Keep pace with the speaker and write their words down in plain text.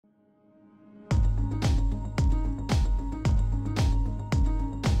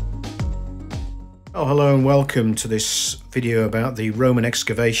Oh, hello and welcome to this video about the Roman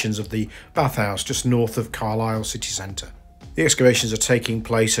excavations of the bathhouse just north of Carlisle city centre. The excavations are taking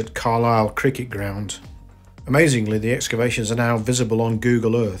place at Carlisle Cricket ground. Amazingly, the excavations are now visible on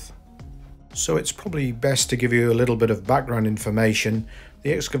Google Earth. So it's probably best to give you a little bit of background information.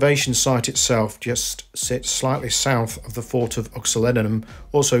 The excavation site itself just sits slightly south of the fort of Uxellenum,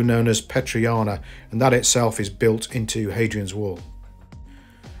 also known as Petriana, and that itself is built into Hadrian's Wall.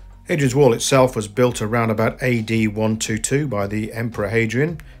 Hadrian's Wall itself was built around about AD 122 by the Emperor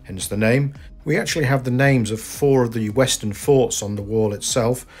Hadrian, hence the name. We actually have the names of 4 of the western forts on the wall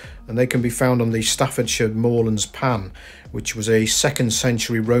itself, and they can be found on the Staffordshire Moorlands Pan, which was a 2nd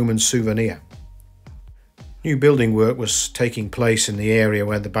century Roman souvenir. New building work was taking place in the area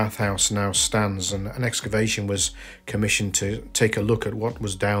where the bathhouse now stands, and an excavation was commissioned to take a look at what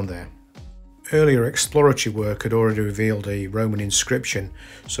was down there. Earlier exploratory work had already revealed a Roman inscription,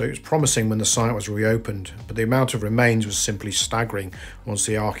 so it was promising when the site was reopened, but the amount of remains was simply staggering once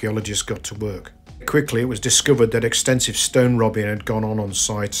the archaeologists got to work. Quickly it was discovered that extensive stone robbing had gone on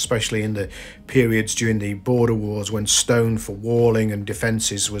site, especially in the periods during the border wars when stone for walling and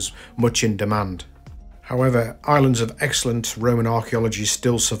defences was much in demand. However, islands of excellent Roman archaeology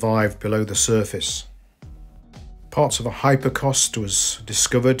still survived below the surface. Parts of a hypocaust was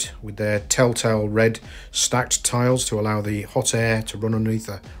discovered with their telltale red stacked tiles to allow the hot air to run underneath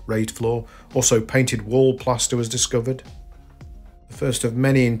the raised floor. Also painted wall plaster was discovered. The first of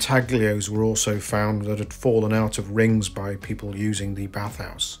many intaglios were also found that had fallen out of rings by people using the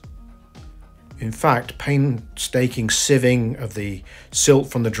bathhouse. In fact, painstaking sieving of the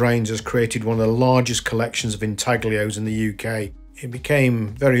silt from the drains has created one of the largest collections of intaglios in the UK. It became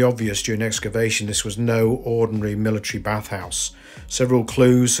very obvious during excavation this was no ordinary military bathhouse. Several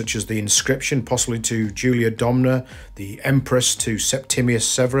clues, such as the inscription possibly to Julia Domna, the Empress to Septimius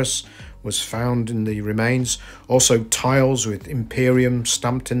Severus, was found in the remains. Also tiles with Imperium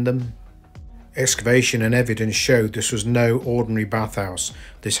stamped in them. Excavation and evidence showed this was no ordinary bathhouse.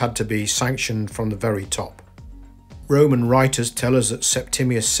 This had to be sanctioned from the very top. Roman writers tell us that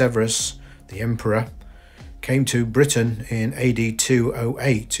Septimius Severus, the emperor, came to Britain in AD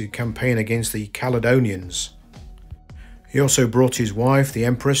 208 to campaign against the Caledonians. He also brought his wife, the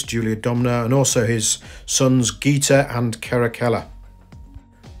Empress Julia Domna, and also his sons Geta and Caracalla.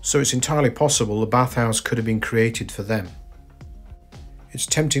 So it's entirely possible the bathhouse could have been created for them. It's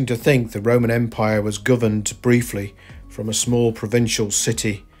tempting to think the Roman Empire was governed briefly from a small provincial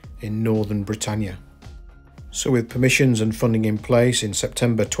city in northern Britannia. So with permissions and funding in place, in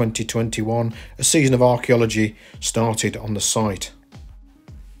September 2021, a season of archaeology started on the site.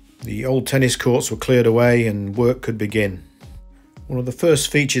 The old tennis courts were cleared away and work could begin. One of the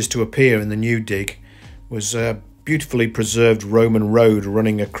first features to appear in the new dig was a beautifully preserved Roman road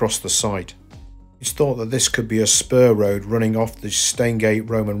running across the site. It's thought that this could be a spur road running off the Staingate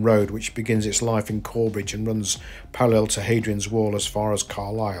Roman Road, which begins its life in Corbridge and runs parallel to Hadrian's Wall as far as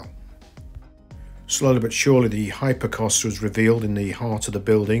Carlisle. Slowly but surely the hypocaust was revealed in the heart of the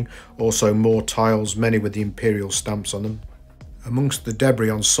building, also more tiles, many with the imperial stamps on them. Amongst the debris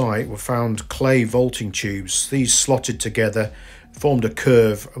on site were found clay vaulting tubes. These slotted together formed a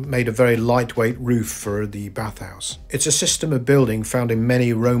curve, made a very lightweight roof for the bathhouse. It's a system of building found in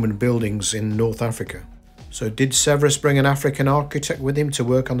many Roman buildings in North Africa. So did Severus bring an African architect with him to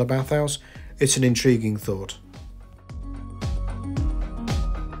work on the bathhouse? It's an intriguing thought.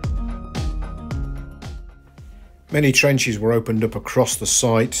 Many trenches were opened up across the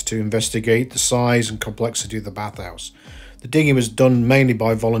site to investigate the size and complexity of the bathhouse. The digging was done mainly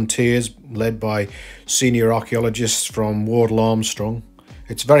by volunteers, led by senior archaeologists from Wardle Armstrong.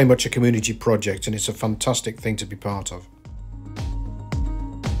 It's very much a community project and it's a fantastic thing to be part of.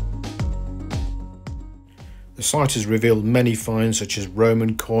 The site has revealed many finds such as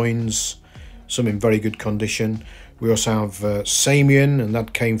Roman coins, some in very good condition. We also have Samian, and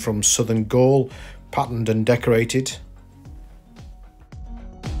that came from southern Gaul, patterned and decorated.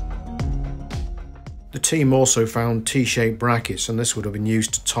 The team also found T-shaped brackets, and this would have been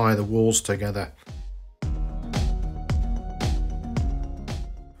used to tie the walls together.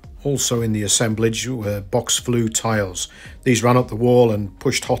 Also in the assemblage were box flue tiles. These ran up the wall and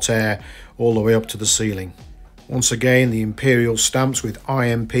pushed hot air all the way up to the ceiling. Once again, the imperial stamps with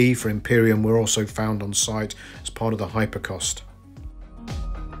IMP for Imperium were also found on site as part of the hypocaust.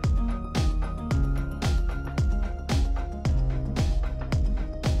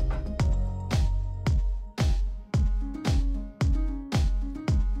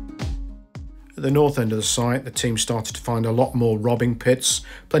 At the north end of the site, the team started to find a lot more robbing pits,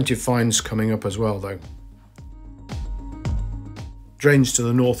 plenty of finds coming up as well though. Drains to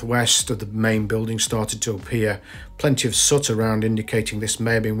the northwest of the main building started to appear, plenty of soot around indicating this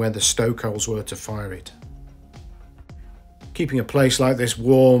may have been where the stokeholes were to fire it. Keeping a place like this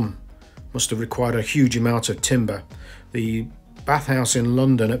warm must have required a huge amount of timber. The bathhouse in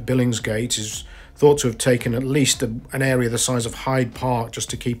London at Billingsgate is thought to have taken at least an area the size of Hyde Park just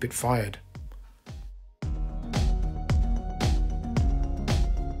to keep it fired.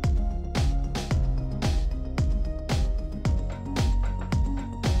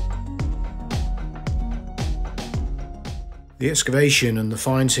 The excavation and the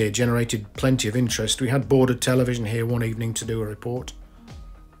finds here generated plenty of interest. We had boarded television here one evening to do a report.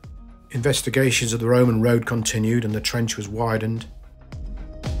 Investigations of the Roman road continued and the trench was widened.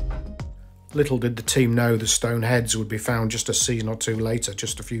 Little did the team know the stone heads would be found just a season or two later,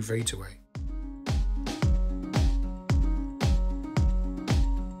 just a few feet away.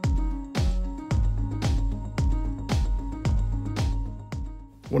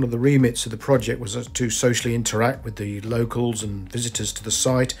 One of the remits of the project was to socially interact with the locals and visitors to the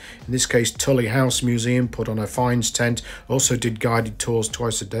site. In this case, Tully House Museum put on a finds tent, also did guided tours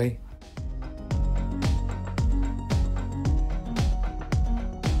twice a day.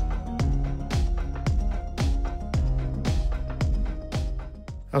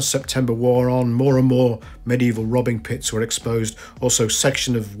 As September wore on, more and more medieval robbing pits were exposed. Also,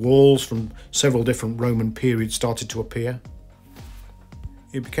 sections of walls from several different Roman periods started to appear.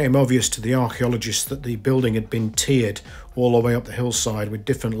 It became obvious to the archaeologists that the building had been tiered all the way up the hillside with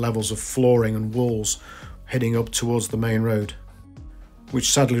different levels of flooring and walls heading up towards the main road,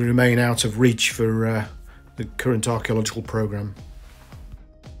 which sadly remain out of reach for the current archaeological programme.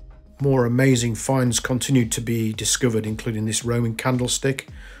 More amazing finds continued to be discovered, including this Roman candlestick,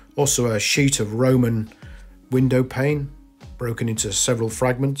 also a sheet of Roman window pane broken into several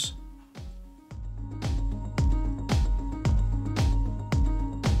fragments.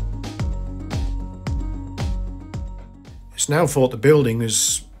 It's now thought the building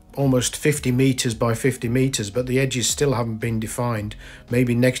is almost 50 metres by 50 metres, but the edges still haven't been defined.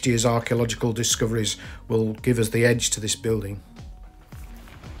 Maybe next year's archaeological discoveries will give us the edge to this building.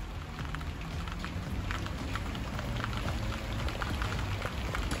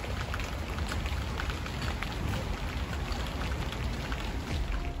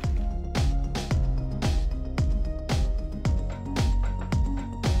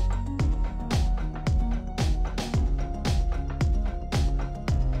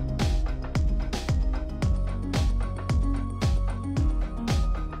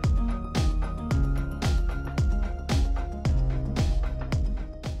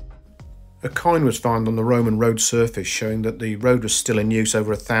 A coin was found on the Roman road surface showing that the road was still in use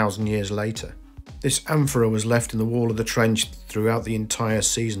over 1,000 years later. This amphora was left in the wall of the trench throughout the entire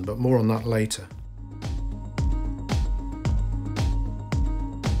season, but more on that later.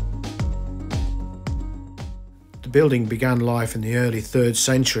 The building began life in the early 3rd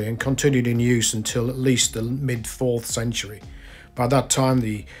century and continued in use until at least the mid-4th century. By that time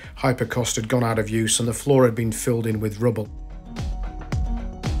the hypocaust had gone out of use and the floor had been filled in with rubble.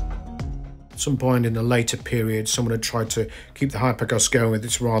 At some point in the later period, someone had tried to keep the hypocaust going with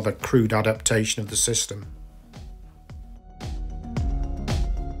its rather crude adaptation of the system.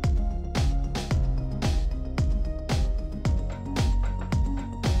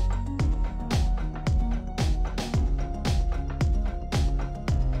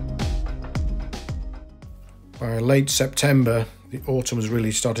 By late September, the autumn was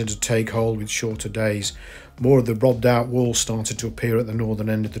really starting to take hold with shorter days. More of the robbed out walls started to appear at the northern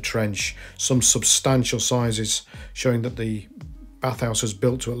end of the trench, some substantial sizes, showing that the bathhouse was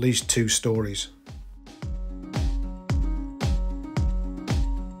built to at least 2 stories.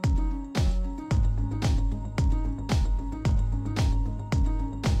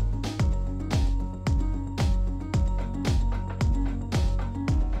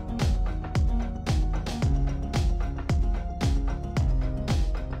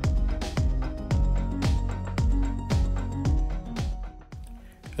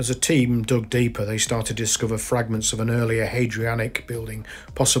 As a team dug deeper, they started to discover fragments of an earlier Hadrianic building,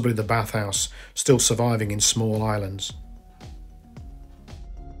 possibly the bathhouse, still surviving in small islands.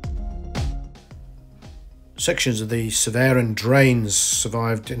 Sections of the Severan drains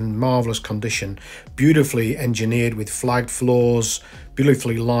survived in marvellous condition, beautifully engineered with flagged floors,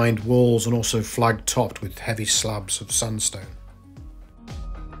 beautifully lined walls and also flag topped with heavy slabs of sandstone.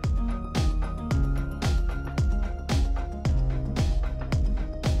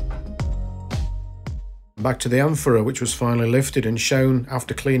 Back to the amphora, which was finally lifted and shown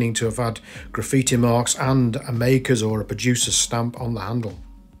after cleaning to have had graffiti marks and a maker's or a producer's stamp on the handle.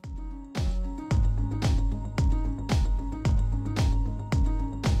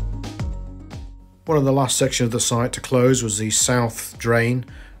 One of the last sections of the site to close was the south drain,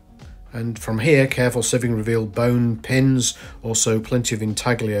 and from here careful sieving revealed bone pins, also plenty of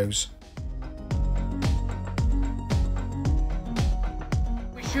intaglios.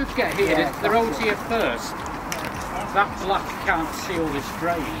 We should get here, the road's here first. That black can't seal this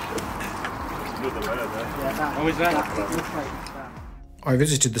drain. Oh, is that? I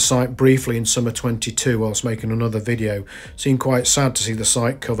visited the site briefly in summer 22 whilst making another video. It seemed quite sad to see the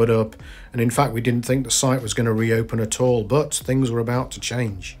site covered up, and in fact we didn't think the site was going to reopen at all, but things were about to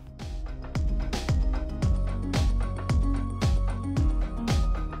change.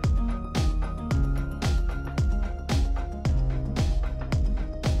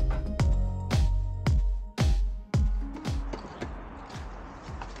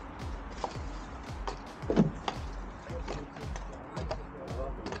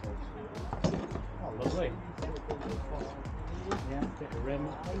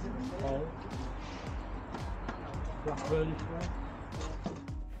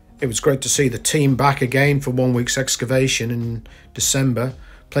 It was great to see the team back again for 1 week's excavation in December.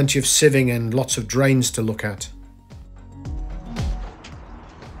 Plenty of sieving and lots of drains to look at.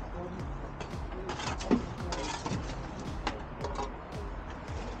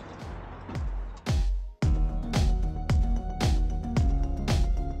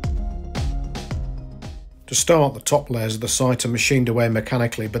 To start, the top layers of the site are machined away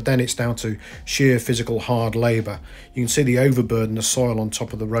mechanically, but then it's down to sheer physical hard labour. You can see the overburden of soil on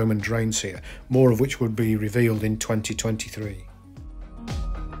top of the Roman drains here, more of which would be revealed in 2023.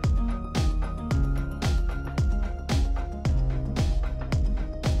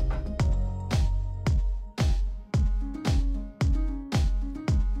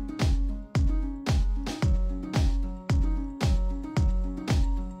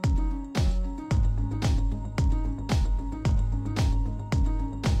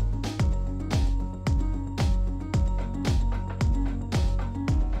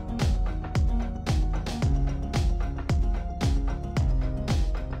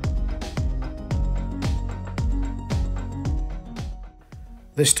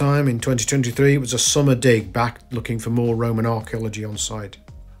 This time in 2023 it was a summer dig back looking for more Roman archaeology on site.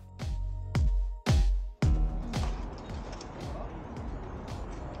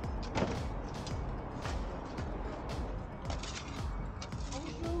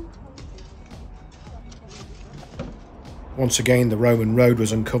 Once again the Roman road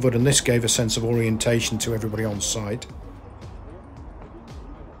was uncovered, and this gave a sense of orientation to everybody on site.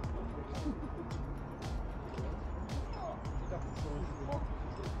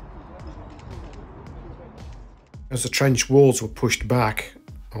 As the trench walls were pushed back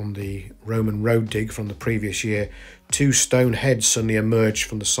on the Roman road dig from the previous year, 2 stone heads suddenly emerged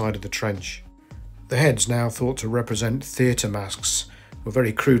from the side of the trench. The heads, now thought to represent theatre masks, were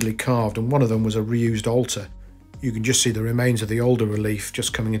very crudely carved, and one of them was a reused altar. You can just see the remains of the older relief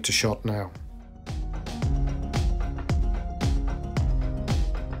just coming into shot now.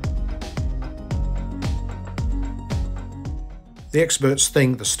 The experts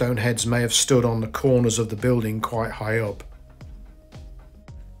think the stone heads may have stood on the corners of the building quite high up.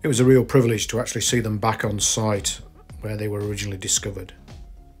 It was a real privilege to actually see them back on site where they were originally discovered.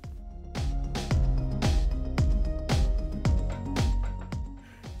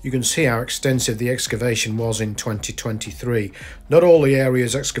 You can see how extensive the excavation was in 2023. Not all the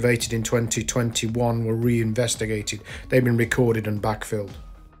areas excavated in 2021 were re-investigated. They've been recorded and backfilled.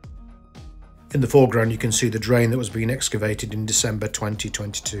 In the foreground you can see the drain that was being excavated in December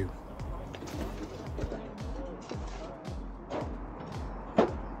 2022.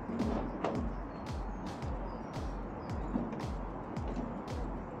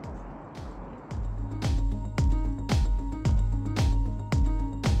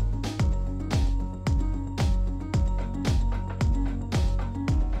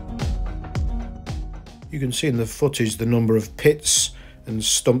 You can see in the footage the number of pits and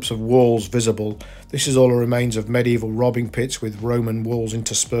stumps of walls visible. This is all the remains of medieval robbing pits with Roman walls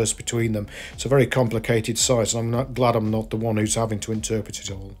interspersed between them. It's a very complicated site, and I'm glad I'm not the one who's having to interpret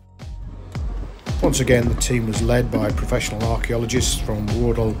it all. Once again, the team was led by professional archaeologists from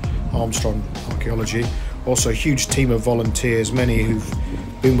Wardle Armstrong Archaeology. Also a huge team of volunteers, many who've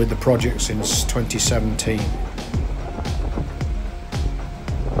been with the project since 2017.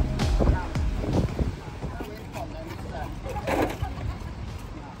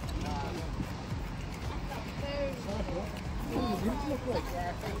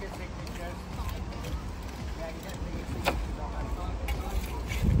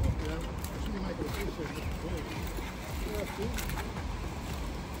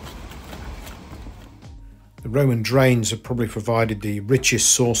 The Roman drains have probably provided the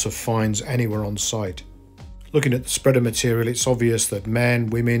richest source of finds anywhere on site. Looking at the spreader material, it's obvious that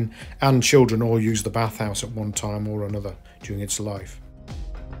men, women and children all used the bathhouse at one time or another during its life.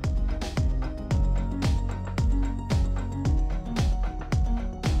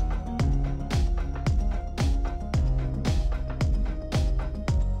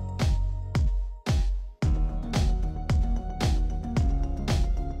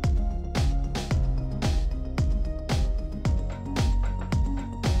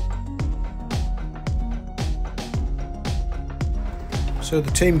 So the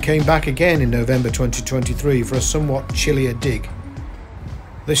team came back again in November 2023 for a somewhat chillier dig,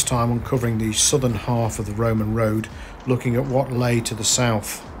 this time uncovering the southern half of the Roman road, looking at what lay to the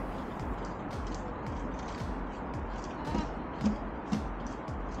south.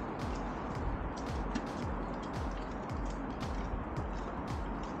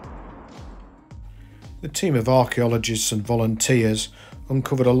 The team of archaeologists and volunteers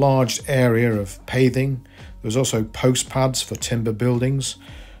uncovered a large area of paving. There was also post pads for timber buildings.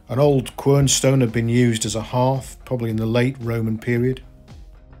 An old quernstone had been used as a hearth, probably in the late Roman period.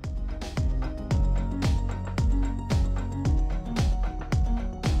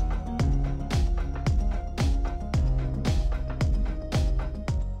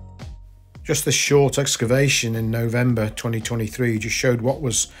 Just this short excavation in November 2023 just showed what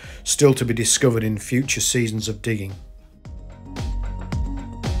was still to be discovered in future seasons of digging.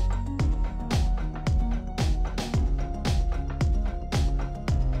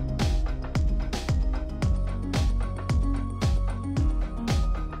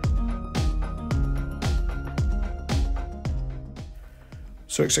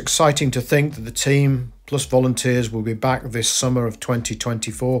 So it's exciting to think that the team plus volunteers will be back this summer of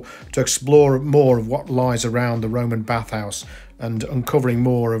 2024 to explore more of what lies around the Roman bathhouse and uncovering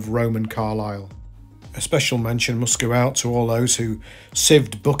more of Roman Carlisle. A special mention must go out to all those who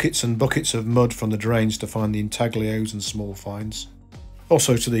sieved buckets and buckets of mud from the drains to find the intaglios and small finds.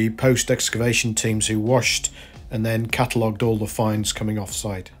 Also to the post-excavation teams who washed and then catalogued all the finds coming off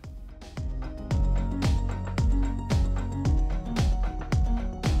site.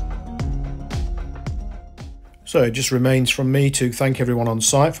 So it just remains from me to thank everyone on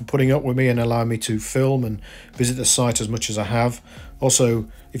site for putting up with me and allowing me to film and visit the site as much as I have. Also,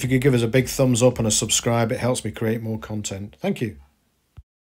 if you could give us a big thumbs up and a subscribe, it helps me create more content. Thank you.